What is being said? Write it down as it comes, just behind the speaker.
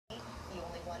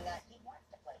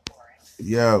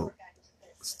Yo,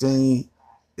 Steen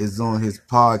is on his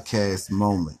podcast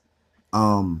moment.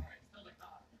 Um,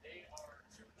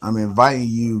 I'm inviting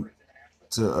you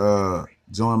to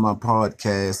join my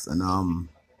podcast and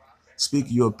speak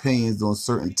your opinions on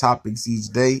certain topics each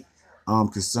day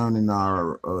concerning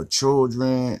our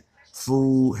children,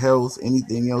 food, health,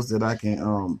 anything else that I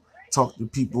can talk to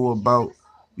people about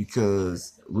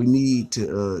because we need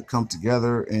to come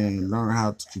together and learn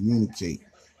how to communicate.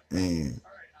 And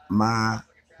my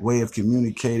way of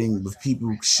communicating with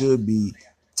people should be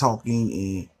talking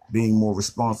and being more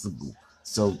responsible.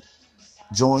 So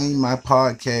join my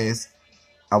podcast.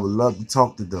 I would love to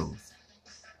talk to those.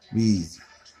 Be easy.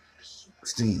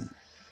 Steam.